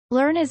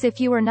Learn as if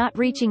you were not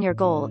reaching your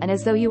goal and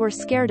as though you were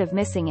scared of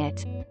missing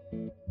it.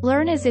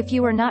 Learn as if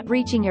you were not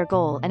reaching your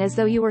goal and as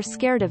though you were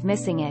scared of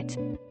missing it.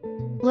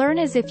 Learn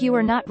as if you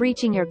were not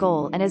reaching your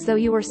goal and as though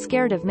you were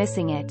scared of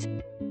missing it.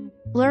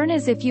 Learn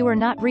as if you were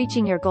not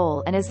reaching your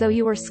goal and as though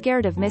you were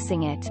scared of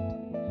missing it.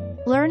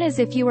 Learn as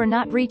if you were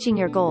not reaching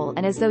your goal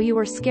and as though you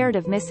were scared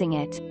of missing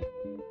it.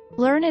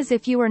 Learn as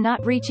if you were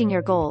not reaching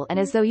your goal and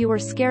as though you were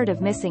scared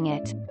of missing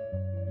it.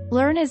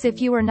 Learn as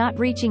if you were not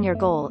reaching your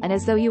goal and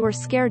as though you were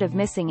scared of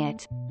missing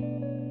it.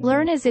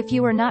 Learn as if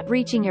you were not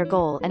reaching your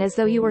goal and as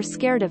though you were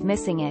scared of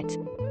missing it.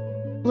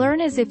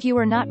 Learn as if you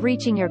were not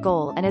reaching your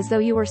goal and as though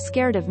you were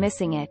scared of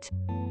missing it.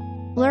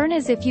 Learn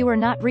as if you were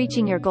not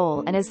reaching your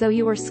goal and as though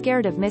you were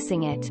scared of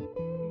missing it.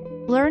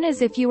 Learn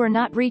as if you were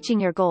not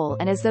reaching your goal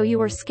and as though you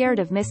were scared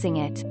of missing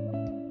it.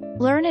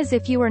 Learn as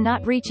if you were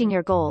not reaching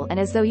your goal and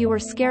as though you were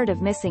scared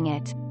of missing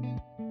it.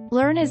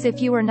 Learn as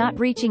if you were not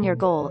reaching your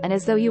goal and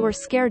as though you were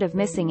scared of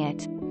missing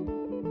it.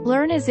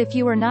 Learn as if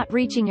you were not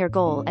reaching your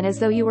goal and as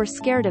though you were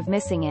scared of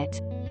missing it.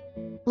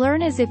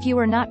 Learn as if you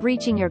were not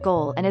reaching your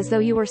goal and as though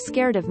you were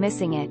scared of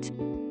missing it.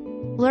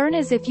 Learn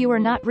as if you were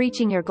not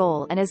reaching your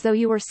goal and as though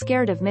you were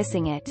scared of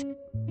missing it.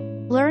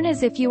 Learn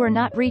as if you were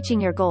not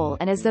reaching your goal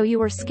and as though you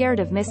were scared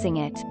of missing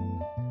it.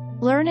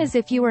 Learn as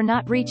if you were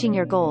not reaching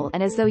your goal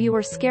and as though you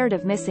were scared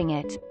of missing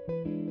it.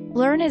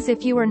 Learn as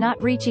if you were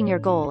not reaching your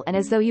goal and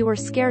as though you were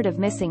scared of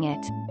missing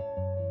it.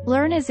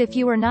 Learn as if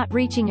you were not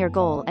reaching your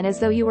goal and as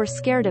though you were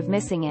scared of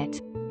missing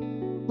it.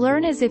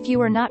 Learn as if you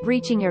were not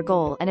reaching your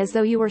goal and as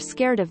though you were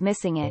scared of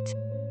missing it.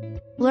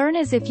 Learn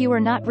as if you were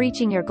not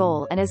reaching your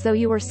goal and as though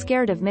you were scared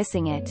of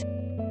missing it. Learn as if you were not reaching your goal and as though you were scared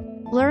of missing it.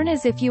 Learn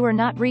as if you were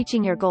not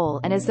reaching your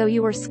goal and as though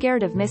you were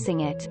scared of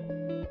missing it.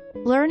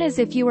 Learn as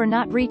if you were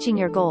not reaching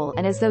your goal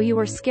and as though you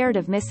were scared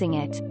of missing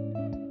it.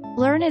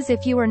 Learn as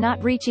if you were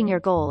not reaching your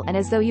goal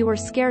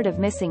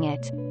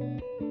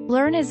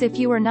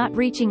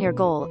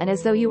and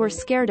as though you were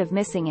scared of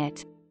missing it.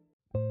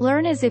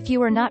 Learn as if you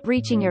were not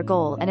reaching your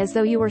goal and as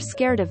though you were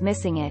scared of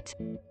missing it.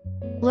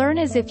 Learn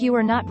as if you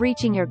were not reaching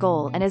your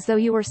goal and as though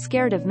you were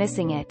scared of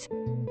missing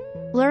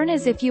it. Learn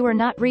as if you were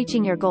not reaching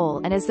your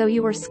goal and as though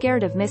you were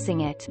scared of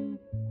missing it.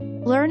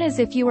 Learn as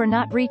if you were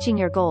not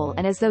reaching your goal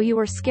and as though you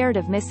were scared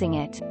of missing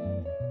it.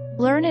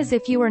 Learn as if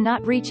you were not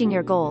reaching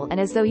your goal and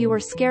as though you were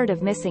scared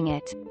of missing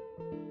it.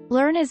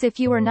 Learn as if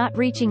you were not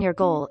reaching your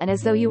goal and as though you were scared of missing it. Learn as if you were not reaching your goal and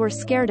as though you were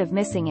scared of missing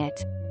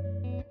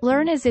it.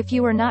 Learn as if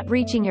you were not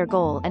reaching your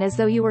goal and as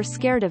though you were scared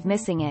of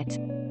missing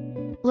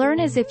it.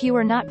 Learn as if you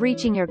were not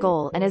reaching your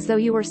goal and as though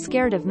you were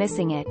scared of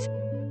missing it.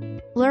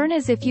 Learn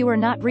as if you were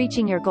not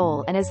reaching your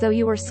goal and as though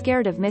you were scared of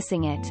missing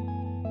it.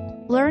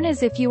 Learn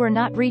as if you were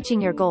not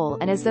reaching your goal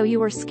and as though you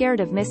were scared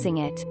of missing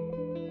it.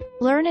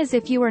 Learn as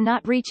if you were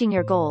not reaching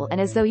your goal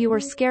and as though you were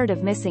scared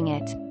of missing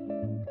it.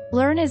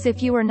 Learn as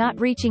if you were not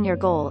reaching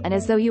your goal and as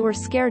though you were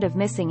scared of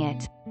missing it.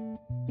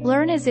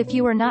 Learn as if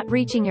you were not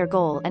reaching your goal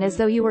and as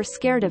though you were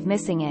scared of missing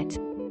it.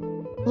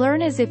 Learn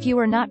as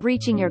if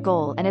you were not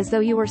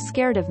reaching your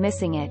goal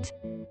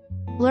and as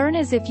though you were scared of missing it. Learn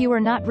as if you were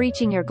not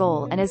reaching your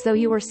goal and as though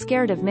you were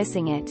scared of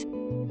missing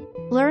it.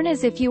 Learn as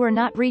if you were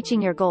not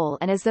reaching your goal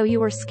and as though you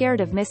were scared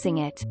of missing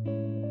it.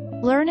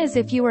 Learn as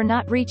if you were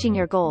not reaching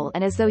your goal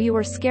and as though you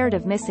were scared of missing it. Learn as if you were not reaching your goal and as though you were scared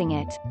of missing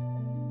it.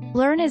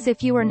 Learn as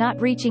if you were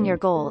not reaching your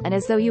goal and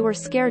as though you were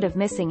scared of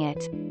missing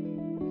it.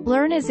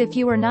 Learn as if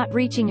you were not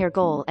reaching your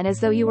goal and as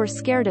though you were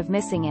scared of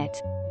missing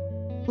it.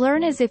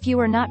 Learn as if you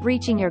were not reaching your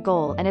goal and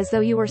as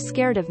though you were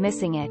scared of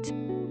missing it.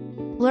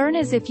 Learn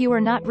as if you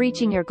were not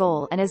reaching your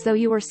goal and as though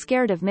you were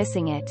scared of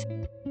missing it.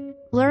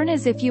 Learn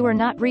as if you were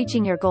not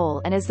reaching your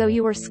goal and as though you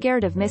were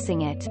scared of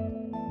missing it.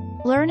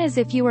 Learn as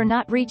if you were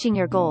not reaching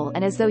your goal and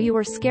as though you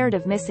were scared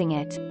of missing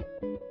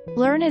it.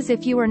 Learn as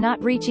if you were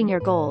not reaching your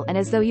goal and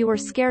as though you were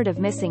scared of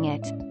missing it.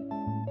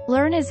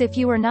 Learn as if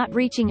you were not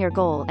reaching your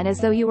goal and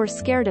as though you were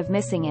scared of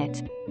missing it.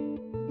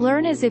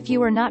 Learn as if you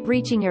were not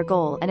reaching your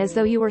goal and as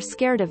though you were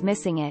scared of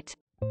missing it.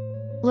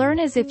 Learn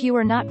as if you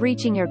were not reaching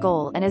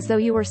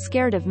your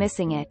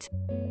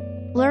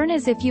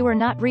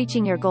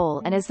goal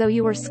and as though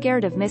you were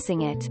scared of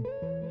missing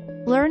it.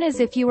 Learn as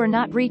if you were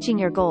not reaching your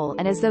goal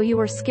and as though you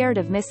were scared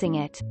of missing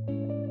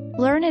it.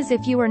 Learn as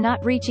if you were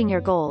not reaching your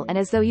goal and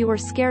as though you were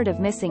scared of missing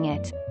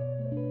it.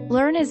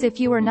 Learn as if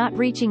you were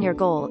not reaching your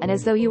goal and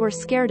as though you were scared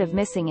of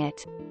missing it.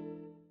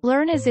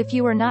 Learn as if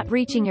you were not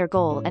reaching your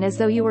goal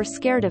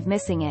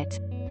and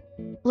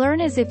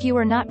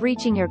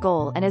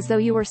as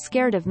though you were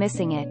scared of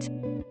missing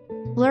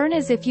it. Learn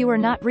as if you were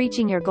not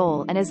reaching your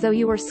goal and as though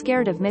you were scared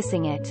of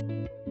missing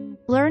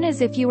it. Learn as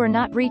if you were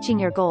not reaching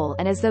your goal and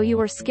as though you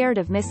were scared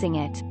of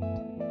missing it.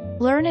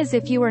 Learn as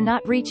if you were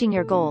not reaching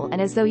your goal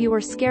and as though you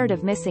were scared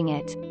of missing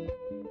it.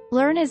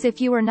 Learn as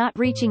if you were not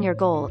reaching your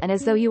goal and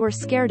as though you were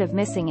scared of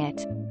missing it.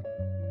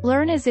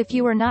 Learn as if you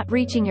were not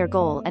reaching your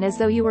goal and as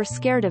though you were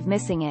scared of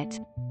missing it.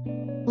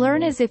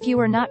 Learn as if you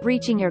were not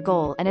reaching your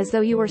goal and as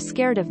though you were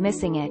scared of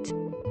missing it.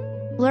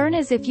 Learn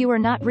as if you were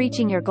not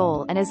reaching your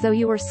goal and as though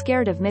you were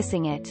scared of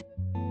missing it.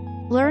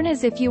 Learn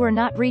as if you were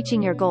not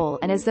reaching your goal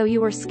and as though you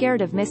were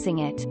scared of missing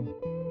it.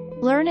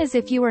 Learn as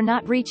if you were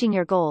not reaching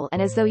your goal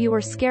and as though you were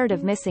scared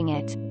of missing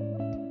it.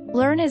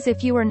 Learn as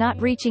if you were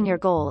not reaching your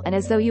goal and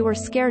as though you were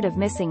scared of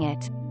missing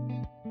it.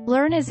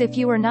 Learn as if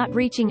you were not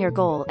reaching your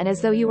goal and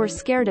as though you were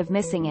scared of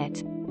missing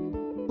it.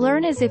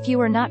 Learn as if you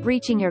were not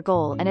reaching your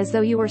goal and as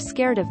though you were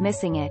scared of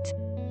missing it.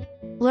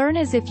 Learn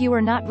as if you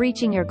were not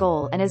reaching your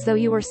goal and as though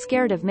you were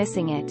scared of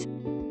missing it.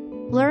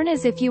 Learn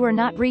as if you were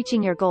not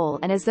reaching your goal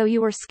and as though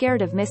you were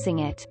scared of missing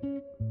it.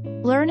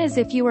 Learn as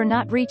if you were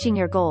not reaching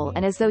your goal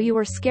and as though you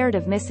were scared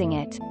of missing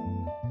it.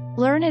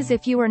 Learn as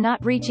if you were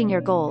not reaching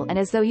your goal and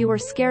as though you were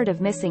scared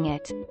of missing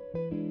it.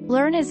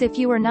 Learn as if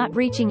you were not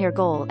reaching your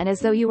goal and as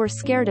though you were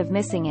scared of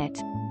missing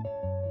it.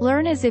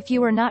 Learn as if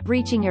you were not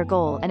reaching your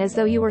goal and as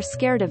though you were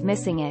scared of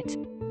missing it.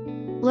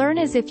 Learn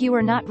as if you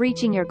were not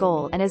reaching your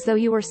goal and as though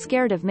you were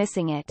scared of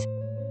missing it.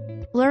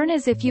 Learn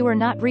as if you were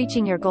not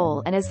reaching your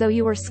goal and as though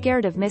you were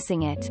scared of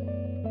missing it.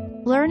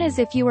 Learn as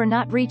if you were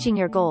not reaching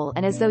your goal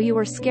and as though you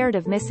were scared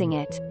of missing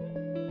it.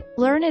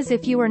 Learn as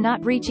if you were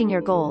not reaching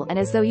your goal and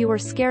as though you were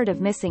scared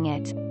of missing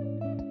it.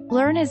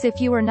 Learn as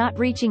if you were not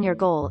reaching your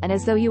goal and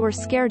as though you were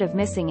scared of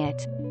missing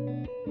it.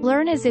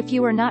 Learn as if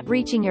you were not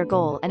reaching your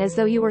goal and as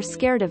though you were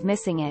scared of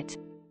missing it.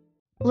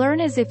 Learn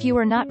as if you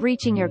were not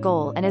reaching your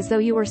goal and as though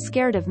you were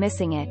scared of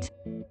missing it.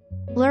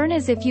 Learn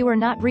as if you were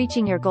not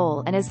reaching your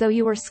goal and as though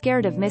you were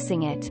scared of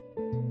missing it.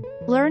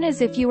 Learn as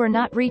if you were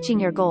not reaching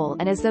your goal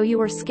and as though you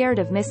were scared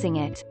of missing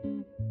it.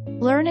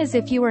 Learn as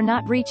if you were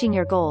not reaching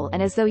your goal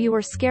and as though you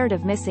were scared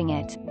of missing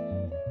it.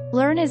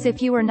 Learn as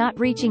if you were not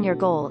reaching your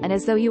goal and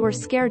as though you were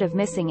scared of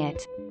missing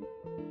it.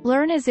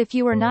 Learn as if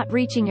you were not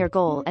reaching your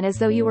goal and as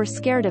though you were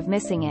scared of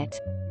missing it.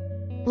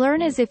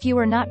 Learn as if you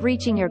were not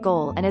reaching your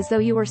goal and as though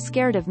you were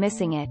scared of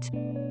missing it.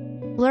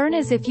 Learn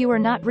as if you were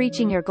not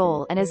reaching your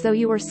goal and as though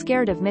you were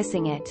scared of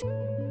missing it.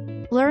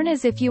 Learn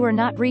as if you were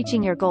not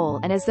reaching your goal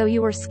and as though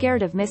you were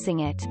scared of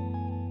missing it.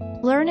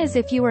 Learn as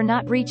if you were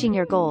not reaching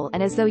your goal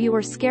and as though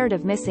you were scared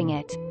of missing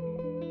it.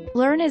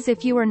 Learn as if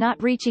you were not reaching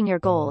your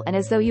goal and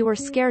as though you were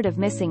scared of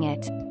missing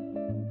it.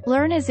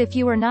 Learn as if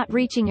you were not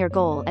reaching your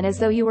goal and as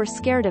though you were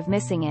scared of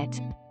missing it.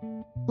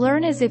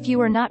 Learn as if you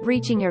were not reaching your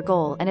goal and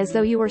as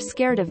though you were scared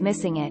of missing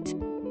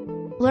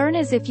it. Learn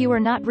as if you were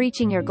not reaching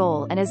your goal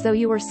and as though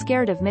you were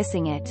scared of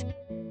missing it.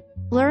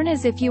 Learn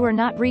as if you were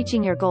not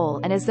reaching your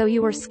goal and as though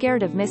you were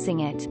scared of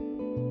missing it.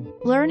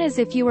 Learn as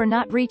if you were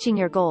not reaching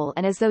your goal and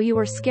as though you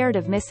were scared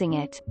of missing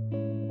it.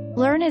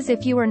 Learn as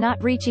if you were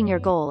not reaching your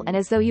goal and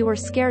as though you were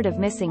scared of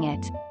missing it. Learn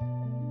as if you were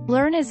not reaching your goal and as though you were scared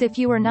of missing it. Learn as if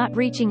you were not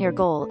reaching your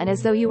goal and as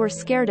though you were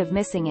scared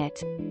of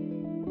missing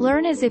it.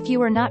 Learn as if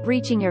you were not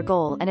reaching your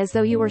goal and as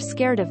though you were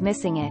scared of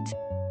missing it.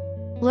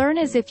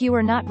 Learn as if you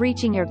were not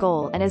reaching your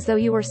goal and as though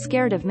you were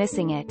scared of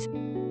missing it.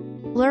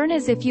 Learn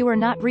as if you were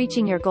not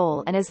reaching your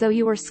goal and as though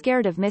you were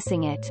scared of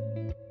missing it.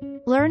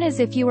 Learn as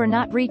if you were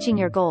not reaching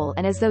your goal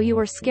and as though you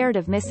were scared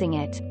of missing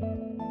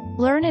it.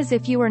 Learn as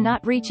if you were not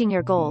reaching your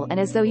goal and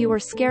as though you were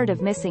scared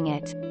of missing it.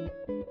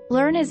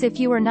 Learn as if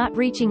you were not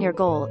reaching your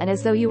goal and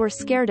as though you were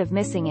scared of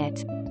missing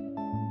it.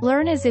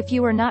 Learn as if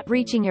you were not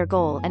reaching your goal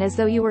and as though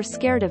you were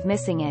scared of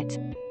missing it.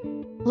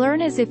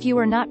 Learn as if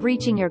you were not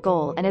reaching your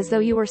goal and as though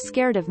you were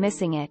scared of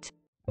missing it.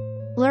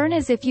 Learn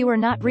as if you were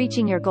not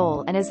reaching your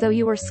goal and as though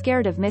you were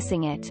scared of missing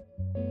it.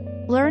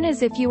 Learn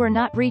as if you were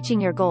not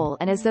reaching your goal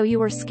and as though you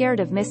were scared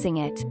of missing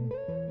it. Learn as if you were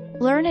not reaching your goal and as though you were scared of missing it.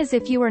 Learn as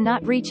if you were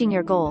not reaching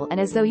your goal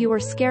and as though you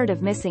were scared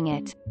of missing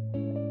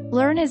it. Learn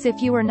as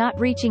if you were not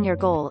reaching your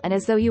goal and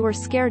as though you were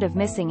scared of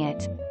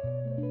missing it.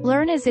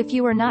 Learn as if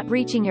you were not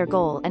reaching your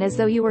goal and as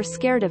though you were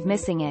scared of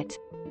missing it.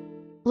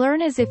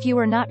 Learn as if you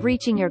were not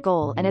reaching your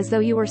goal and as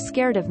though you were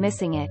scared of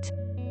missing it.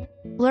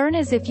 Learn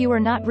as if you were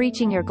not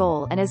reaching your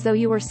goal and as though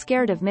you were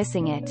scared of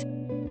missing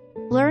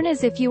it. Learn as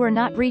if you were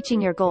not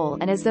reaching your goal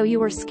and as though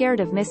you were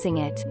scared of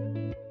missing it.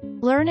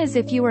 Learn as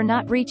if you were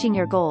not reaching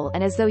your goal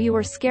and as though you were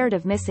scared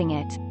of missing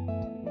it.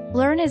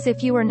 Learn as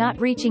if you were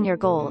not reaching your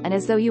goal and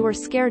as though you were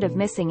scared of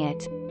missing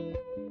it.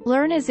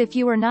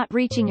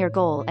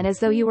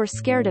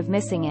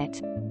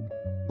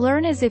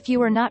 Learn as if you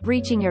were not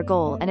reaching your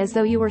goal and as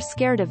though you were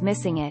scared of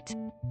missing it.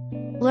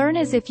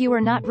 Learn as if you were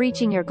not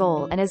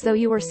reaching your goal and as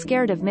though you were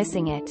scared of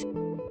missing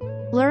it.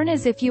 Learn as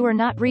if you were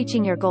not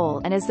reaching your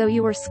goal and as though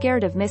you were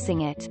scared of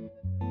missing it.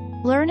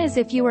 Learn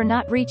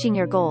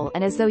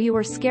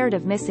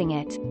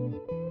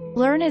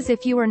as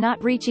if you were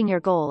not reaching your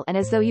goal and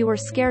as though you were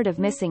scared of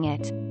missing it.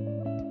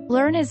 Learn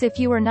as if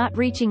you were not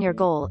reaching your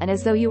goal and as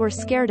though you were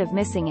scared of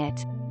missing it.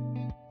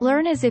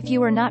 Learn as if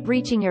you were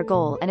not reaching your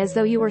goal and as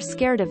though you were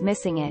scared of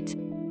missing it.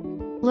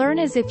 Learn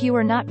as if you were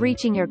not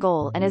reaching your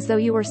goal and as though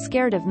you were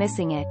scared of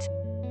missing it.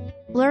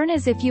 Learn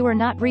as if you were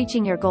not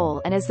reaching your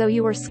goal and as though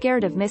you were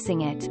scared of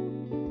missing it.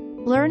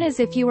 Learn as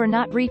if you were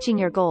not reaching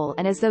your goal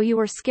and as though you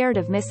were scared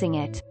of missing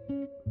it.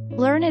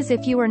 Learn as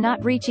if you were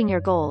not reaching your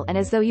goal and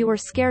as though you were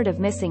scared of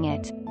missing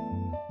it.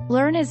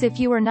 Learn as if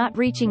you were not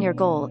reaching your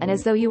goal and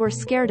as though you were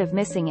scared of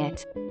missing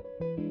it.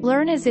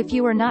 Learn as if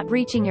you were not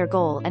reaching your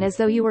goal and as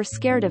though you were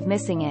scared of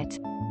missing it.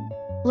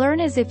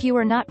 Learn as if you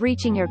were not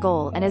reaching your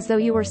goal and as though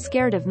you were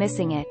scared of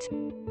missing it.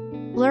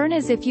 Learn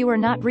as if you were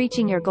not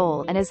reaching your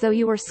goal and as though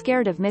you were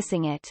scared of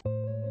missing it.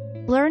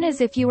 Learn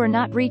as if you were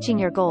not reaching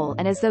your goal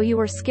and as though you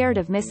were scared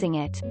of missing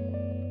it.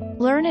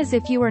 Learn as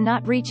if you were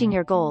not reaching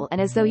your goal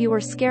and as though you were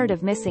scared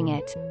of missing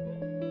it.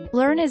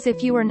 Learn as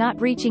if you were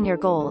not reaching your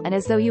goal and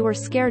as though you were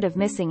scared of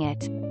missing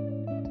it.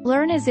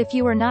 Learn as if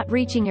you were not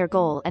reaching your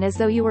goal and as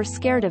though you were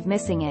scared of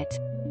missing it.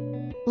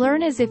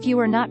 Learn as if you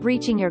were not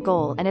reaching your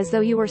goal and as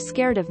though you were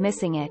scared of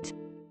missing it.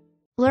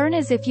 Learn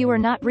as if you were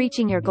not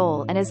reaching your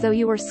goal and as though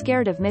you were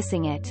scared of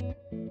missing it.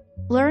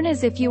 Learn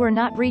as if you were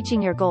not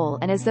reaching your goal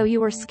and as though you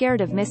were scared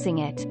of missing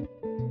it.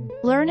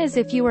 Learn as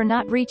if you were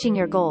not reaching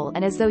your goal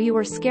and as though you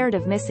were scared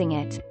of missing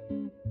it.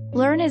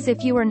 Learn as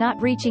if you were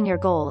not reaching your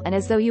goal and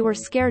as though you were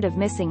scared of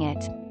missing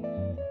it.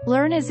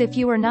 Learn as if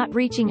you were not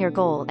reaching your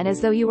goal and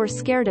as though you were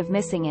scared of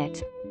missing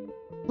it.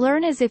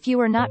 Learn as if you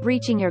were not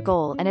reaching your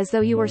goal and as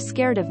though you were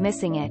scared of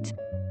missing it.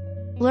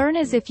 Learn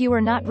as if you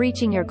were not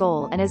reaching your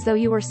goal and as though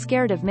you were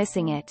scared of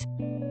missing it.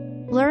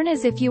 Learn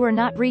as if you were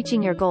not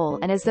reaching your goal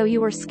and as though you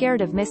were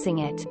scared of missing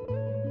it.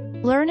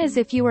 Learn as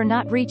if you were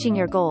not reaching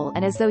your goal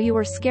and as though you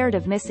were scared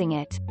of missing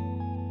it.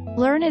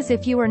 Learn as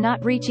if you were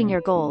not reaching your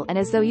goal and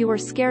as though you were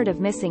scared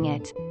of missing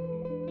it.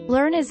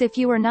 Learn as if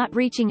you were not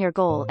reaching your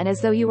goal and as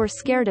though you were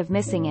scared of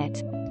missing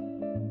it.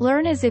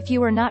 Learn as if you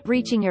were not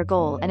reaching your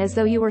goal and as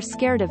though you were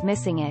scared of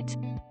missing it.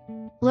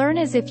 Learn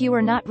as if you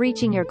were not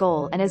reaching your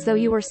goal and as though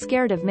you were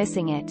scared of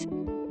missing it.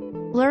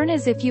 Learn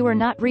as if you were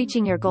not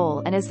reaching your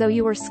goal and as though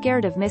you were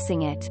scared of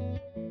missing it.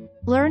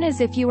 Learn as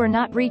if you were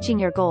not reaching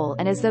your goal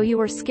and as though you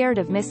were scared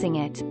of missing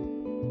it.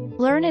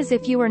 Learn as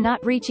if you were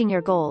not reaching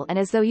your goal and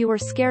as though you were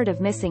scared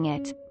of missing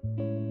it.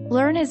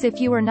 Learn as if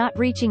you were not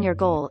reaching your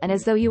goal and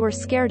as though you were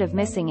scared of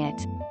missing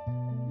it.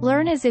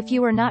 Learn as if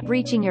you were not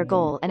reaching your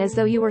goal and as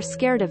though you were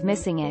scared of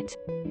missing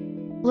it.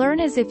 Learn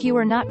as if you were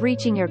not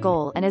reaching your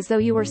goal and as though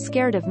you were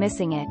scared of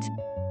missing it.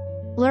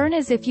 Learn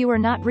as if you were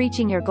not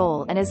reaching your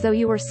goal and as though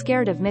you were scared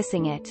of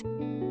missing it.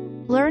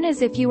 Learn as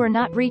if you were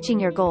not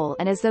reaching your goal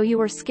and as though you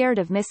were scared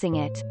of missing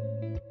it.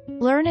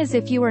 Learn as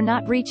if you were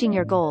not reaching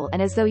your goal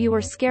and as though you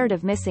were scared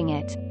of missing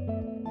it.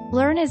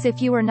 Learn as if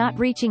you were not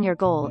reaching your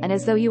goal and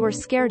as though you were scared of missing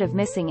it. Learn as if you were not reaching your goal and as though you were scared of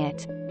missing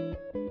it.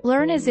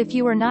 Learn as if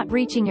you were not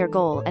reaching your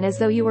goal and as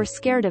though you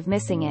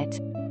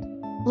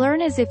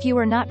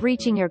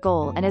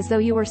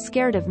were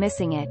scared of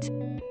missing it.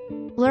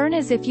 Learn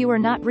as if you were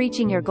not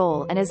reaching your goal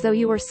and as though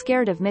you were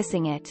scared of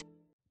missing it.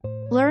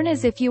 Learn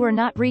as if you were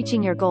not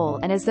reaching your goal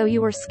and as though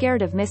you were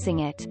scared of missing it. Learn as if you were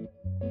not reaching your goal and as though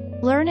you were scared of missing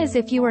it. Learn as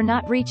if you were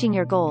not reaching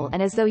your goal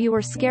and as though you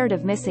were scared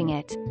of missing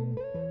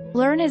it.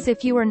 Learn as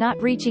if you were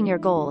not reaching your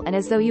goal and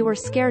as though you were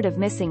scared of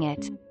missing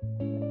it.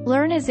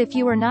 Learn as if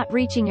you were not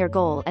reaching your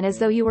goal and as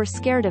though you were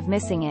scared of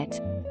missing it.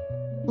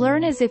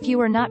 Learn as if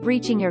you were not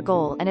reaching your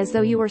goal and as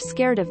though you were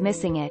scared of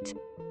missing it.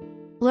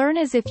 Learn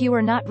as if you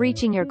were not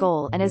reaching your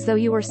goal and as though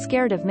you were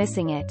scared of missing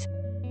it.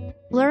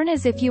 Learn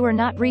as if you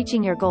were not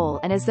reaching your goal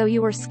and as though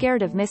you were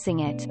scared of missing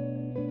it.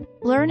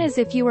 Learn as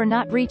if you were not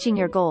reaching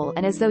your goal and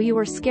as though you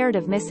were scared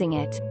of missing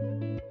it.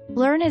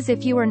 Learn as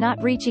if you were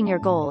not reaching your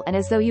goal and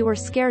as though you were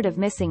scared of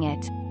missing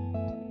it.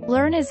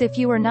 Learn as if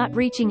you were not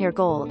reaching your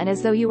goal and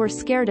as though you were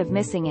scared of missing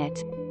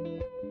it.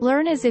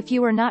 Learn as if you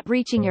were not reaching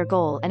your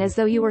goal and as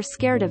though you were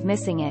scared of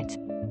missing it.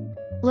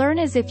 Learn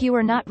as if you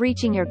were not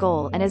reaching your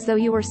goal and as though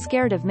you were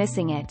scared of missing it. Learn as if you were not reaching your goal and as though you were scared of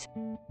missing it.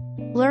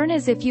 Learn as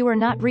if you were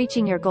not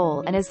reaching your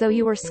goal and as though you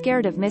were scared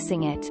of missing it.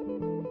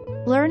 Learn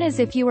as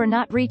if you were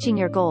not reaching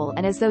your goal and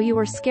as though you were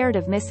scared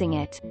of missing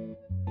it.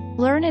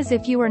 Learn as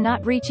if you were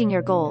not reaching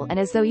your goal and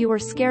as though you were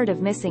scared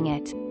of missing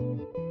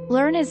it. Learn as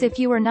if you were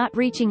not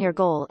reaching your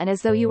goal and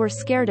as though you were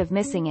scared of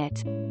missing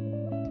it.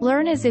 Learn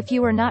as if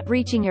you were not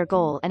reaching your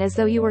goal and as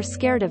though you were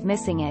scared of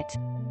missing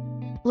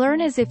it. Learn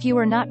as if you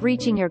were not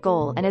reaching your goal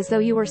and as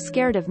though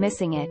you were scared of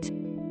missing it.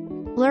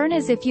 Learn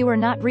as if you were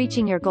not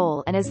reaching your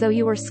goal and as though you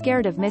were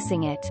scared of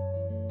missing it.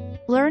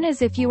 Learn as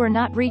if you were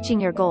not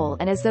reaching your goal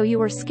and as though you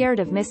were scared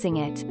of missing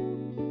it.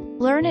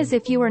 Learn as if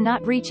you were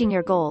not reaching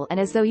your goal and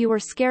as though you were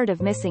scared of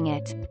missing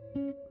it.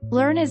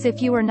 Learn as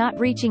if you were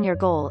not reaching your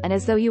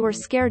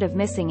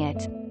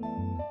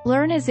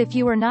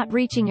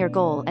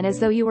goal and as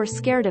though you were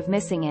scared of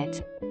missing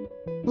it.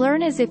 Learn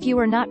as if you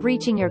were not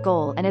reaching your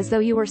goal and as though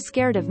you were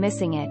scared of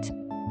missing it.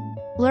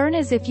 Learn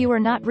as if you were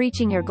not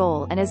reaching your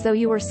goal and as though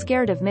you were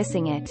scared of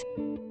missing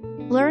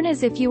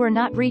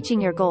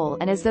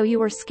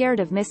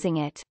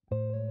it.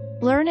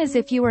 Learn as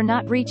if you were not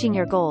reaching your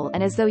goal and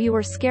as though you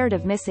were scared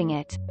of missing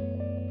it.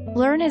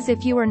 Learn as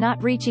if you were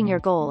not reaching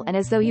your goal and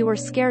as though you were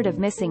scared of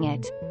missing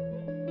it.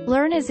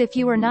 Learn as if you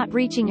were not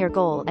reaching your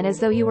goal and as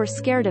though you were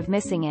scared of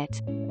missing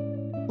it.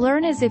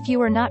 Learn as if you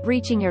were not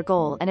reaching your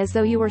goal and as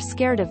though you were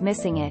scared of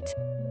missing it.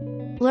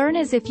 Learn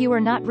as if you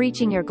were not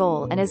reaching your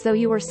goal and as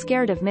though you were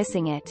scared of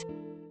missing it.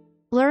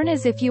 Learn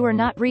as if you were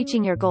not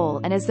reaching your goal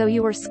and as though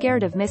you were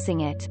scared of missing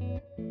it.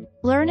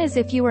 Learn as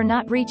if you were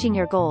not reaching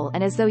your goal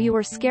and as though you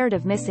were scared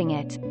of missing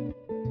it.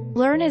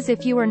 Learn as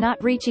if you were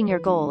not reaching your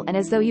goal and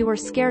as though you were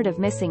scared of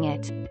missing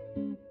it.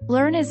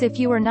 Learn as if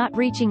you were not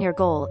reaching your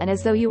goal and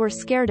as though you were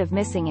scared of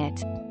missing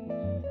it.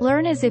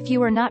 Learn as if you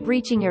were not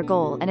reaching your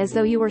goal and as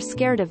though you were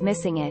scared of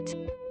missing it.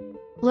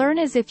 Learn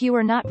as if you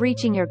were not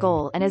reaching your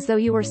goal and as though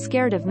you were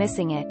scared of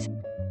missing it.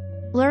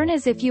 Learn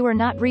as if you were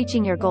not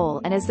reaching your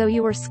goal and as though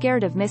you were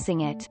scared of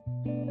missing it.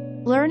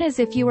 Learn as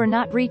if you were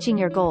not reaching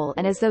your goal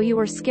and as though you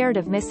were scared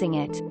of missing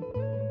it.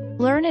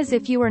 Learn as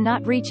if you were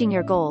not reaching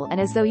your goal and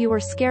as though you were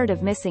scared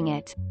of missing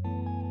it.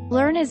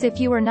 Learn as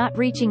if you were not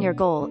reaching your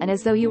goal and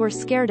as though you were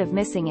scared of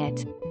missing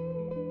it.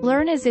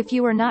 Learn as if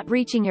you were not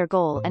reaching your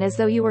goal and as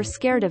though you were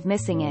scared of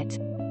missing it.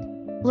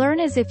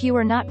 Learn as if you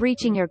were not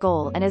reaching your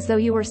goal and as though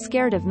you were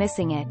scared of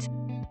missing it.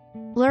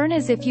 Learn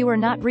as if you were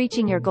not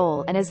reaching your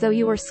goal and as though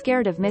you were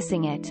scared of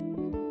missing it.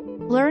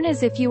 Learn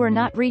as if you were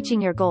not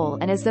reaching your goal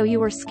and as though you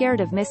were scared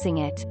of missing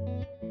it.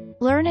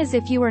 Learn as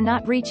if you were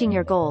not reaching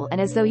your goal and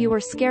as though you were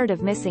scared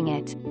of missing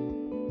it.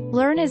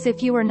 Learn as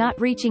if you were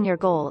not reaching your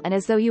goal and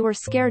as though you were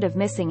scared of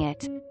missing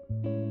it.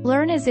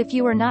 Learn as if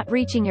you were not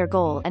reaching your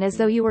goal and as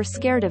though you were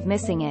scared of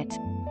missing it.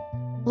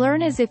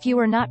 Learn as if you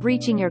were not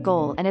reaching your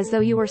goal and as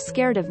though you were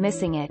scared of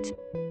missing it.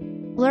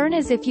 Learn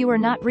as if you were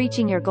not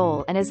reaching your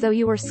goal and as though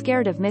you were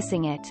scared of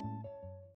missing it.